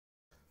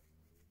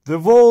The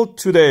world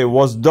today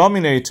was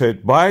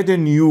dominated by the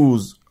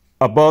news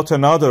about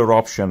another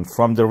eruption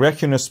from the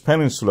Reykjanes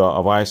Peninsula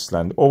of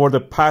Iceland. Over the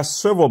past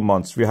several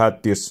months, we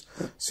had this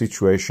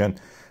situation.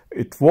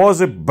 It was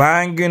a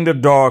bang in the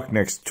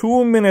darkness,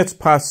 2 minutes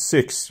past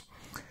 6.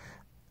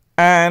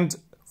 And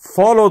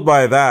followed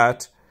by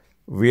that,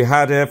 we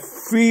had a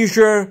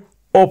fissure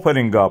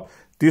opening up.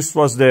 This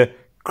was the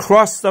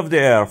crust of the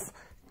earth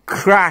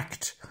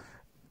cracked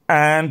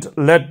and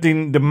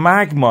letting the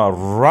magma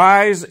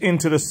rise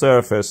into the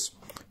surface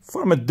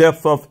from a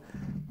depth of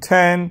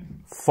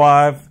 10,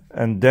 5,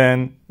 and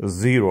then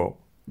 0.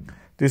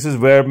 This is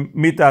where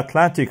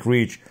mid-Atlantic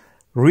ridge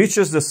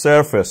reaches the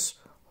surface,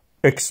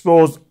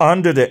 exposed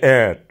under the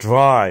air,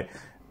 dry,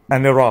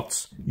 and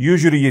erupts.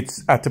 Usually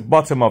it's at the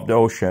bottom of the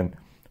ocean,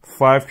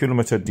 5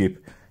 kilometers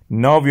deep.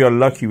 Now we are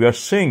lucky, we are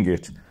seeing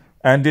it.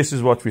 And this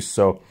is what we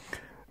saw.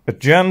 A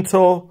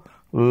gentle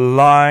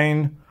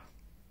line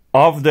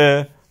of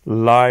the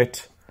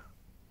light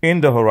in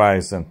the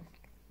horizon.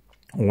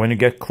 When you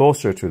get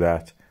closer to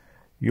that,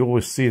 you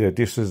will see that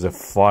this is a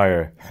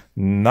fire.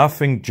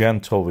 Nothing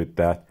gentle with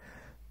that.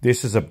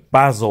 This is a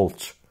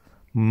basalt,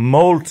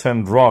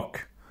 molten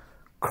rock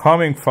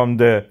coming from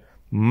the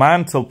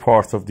mantle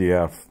part of the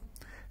earth.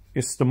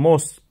 It's the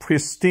most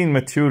pristine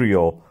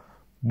material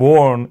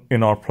born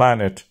in our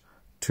planet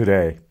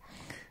today.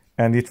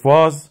 And it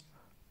was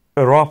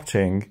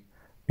erupting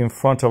in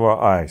front of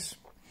our eyes.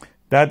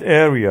 That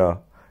area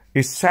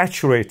is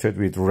saturated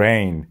with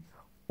rain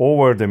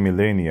over the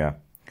millennia.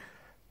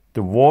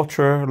 The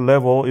water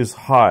level is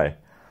high.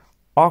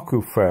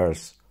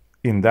 Aquifers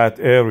in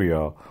that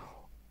area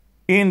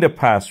in the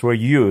past were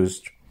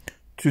used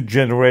to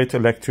generate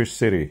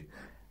electricity.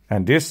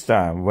 And this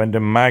time, when the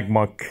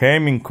magma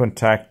came in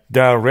contact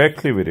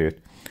directly with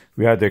it,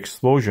 we had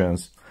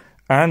explosions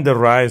and the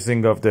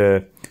rising of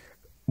the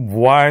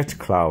white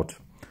cloud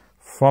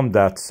from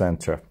that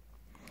center.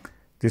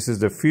 This is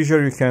the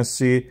fissure you can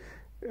see,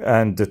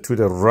 and to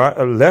the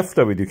left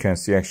of it you can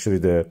see actually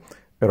the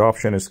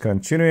eruption is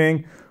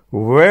continuing.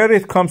 Where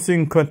it comes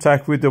in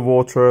contact with the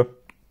water,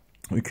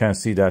 you can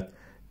see that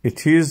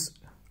it is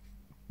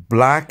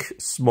black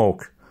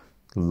smoke,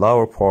 the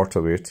lower part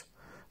of it.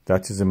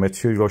 That is the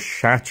material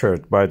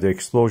shattered by the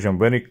explosion.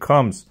 When it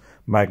comes,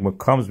 magma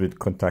comes with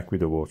contact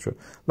with the water.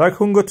 Like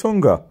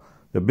Hungatunga,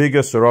 the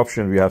biggest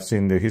eruption we have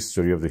seen in the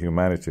history of the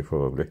humanity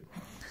probably.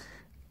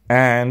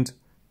 And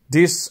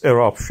this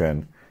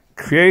eruption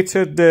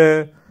created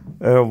the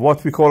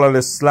what we call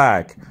a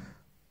slag,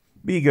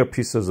 bigger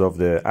pieces of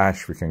the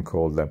ash we can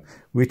call them,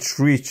 which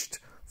reached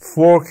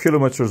 4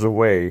 kilometers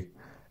away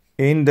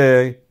in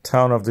the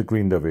town of the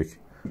Grindavík.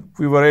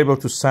 We were able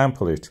to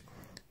sample it.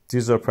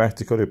 These are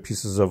practically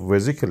pieces of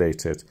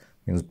vesiculated,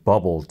 means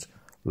bubbled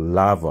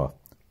lava,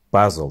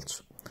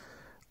 basalt.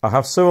 I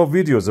have several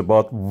videos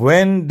about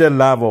when the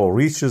lava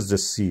reaches the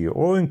sea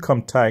or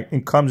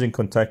comes in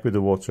contact with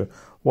the water,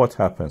 what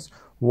happens.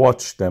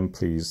 Watch them,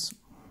 please.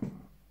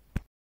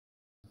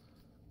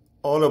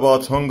 All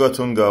about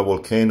Hungatunga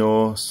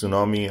volcano,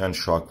 tsunami, and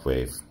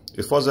shockwave.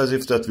 It was as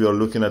if that we are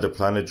looking at the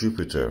planet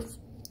Jupiter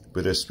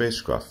with a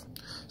spacecraft.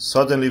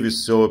 Suddenly we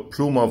saw a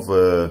plume of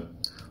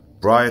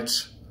bright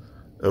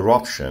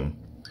eruption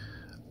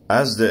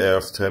as the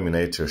Earth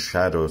terminator,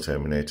 shadow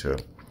terminator,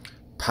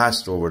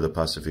 passed over the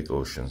Pacific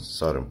Ocean,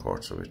 southern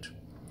parts of it.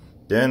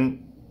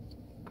 Then,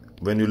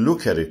 when you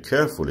look at it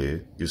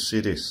carefully, you see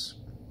this.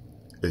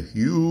 A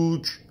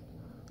huge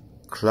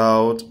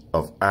cloud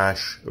of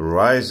ash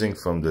rising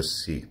from the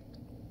sea.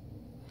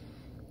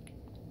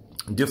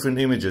 Different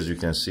images you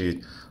can see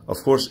it. Of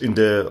course, in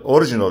the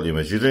original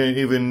image, you didn't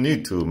even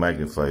need to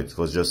magnify it. It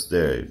was just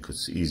there. You could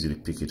easily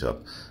pick it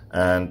up.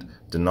 And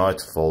the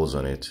night falls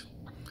on it.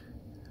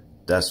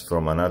 That's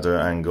from another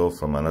angle,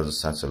 from another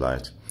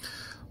satellite.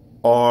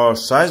 Our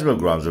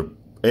seismographs are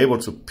able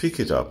to pick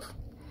it up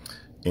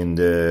in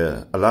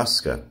the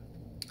Alaska.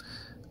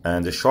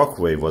 And the shock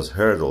wave was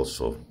heard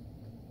also.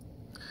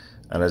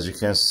 And as you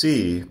can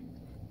see,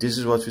 this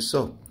is what we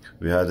saw.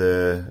 We had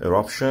an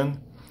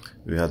eruption,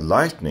 we had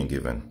lightning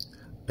even,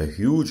 a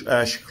huge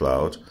ash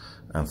cloud,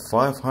 and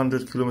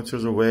 500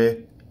 kilometers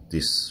away,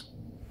 this.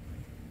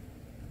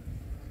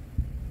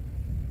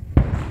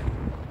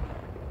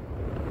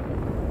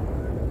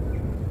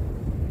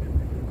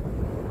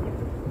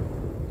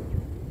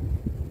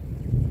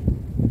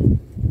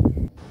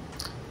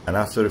 And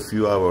after a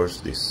few hours,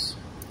 this.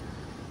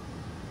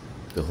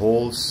 The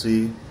whole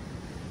sea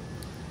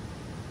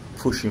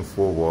pushing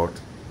forward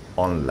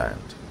on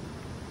land.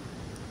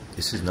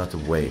 This is not a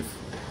wave,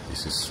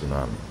 this is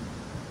tsunami,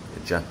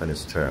 a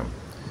Japanese term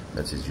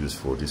that is used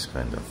for this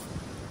kind of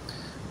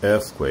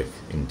earthquake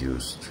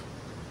induced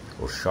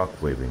or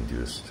shockwave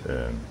induced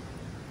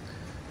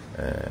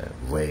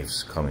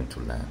waves coming to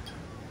land.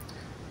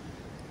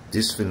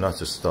 This will not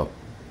stop.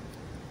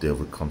 They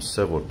will come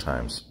several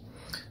times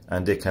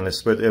and they can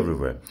spread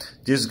everywhere.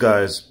 These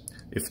guys,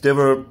 if they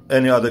were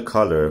any other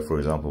color, for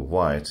example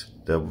white,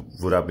 they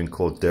would have been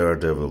called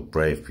daredevil,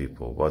 brave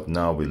people. But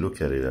now we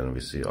look at it and we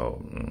see,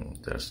 oh,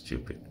 they're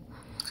stupid.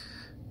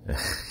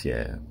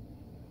 Yeah.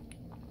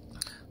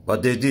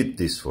 But they did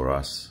this for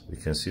us. We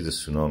can see the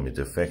tsunami,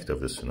 the effect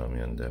of the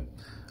tsunami on them.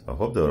 I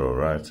hope they're all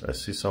right. I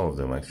see some of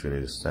them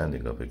actually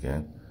standing up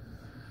again.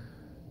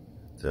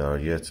 They are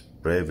yet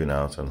braving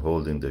out and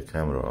holding the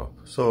camera up.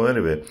 So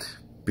anyway,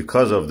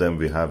 because of them,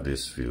 we have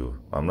this view.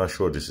 I'm not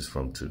sure this is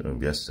from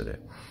yesterday.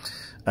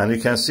 And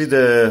you can see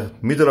the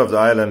middle of the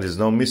island is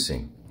now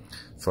missing.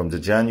 From the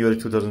January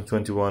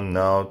 2021,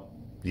 now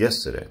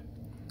yesterday.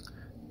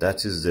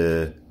 That is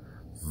the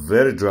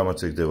very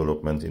dramatic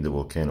development in the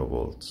volcano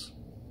worlds.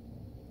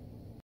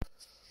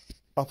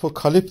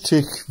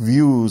 Apocalyptic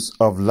views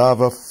of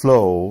lava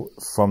flow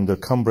from the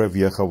Cumbre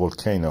Vieja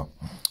volcano.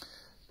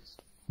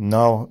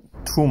 Now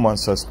 2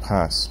 months has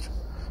passed.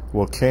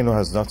 Volcano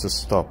has not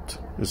stopped.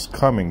 It's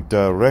coming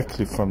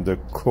directly from the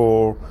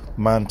core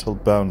mantle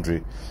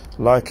boundary,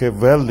 like a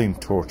welding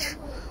torch,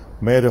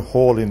 made a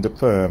hole in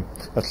the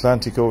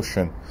Atlantic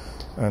Ocean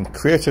and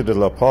created a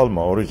La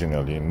Palma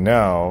originally.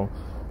 Now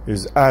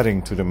is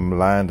adding to the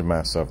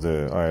landmass of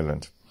the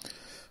island.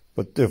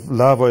 But the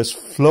lava is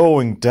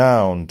flowing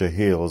down the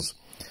hills,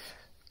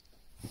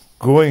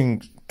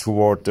 going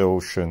toward the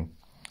ocean.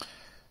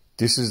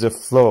 This is the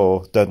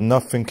flow that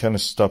nothing can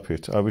stop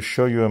it. I will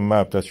show you a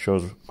map that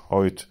shows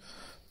how it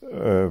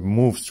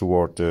moves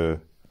toward the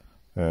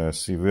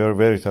sea,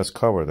 where it has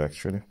covered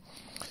actually.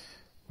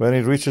 When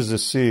it reaches the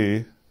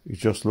sea, it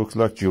just looks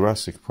like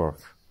Jurassic Park.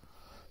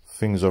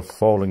 Things are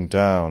falling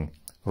down,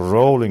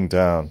 rolling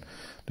down.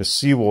 The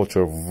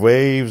seawater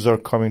waves are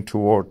coming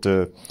toward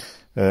the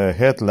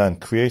headland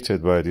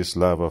created by these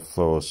lava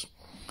flows.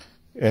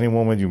 Any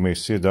moment you may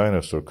see a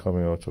dinosaur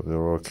coming out of there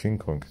or King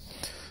Kong.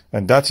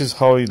 And that is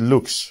how it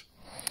looks.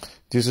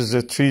 This is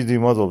a 3D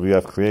model we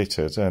have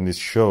created, and it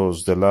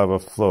shows the lava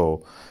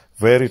flow,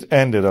 where it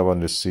ended up on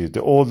the sea.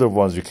 The older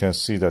ones, you can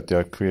see that they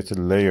are created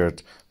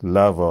layered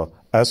lava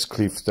as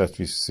cliffs that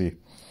we see.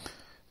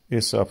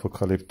 It's an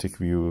apocalyptic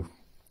view.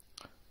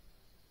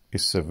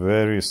 It's a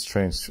very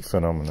strange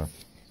phenomenon.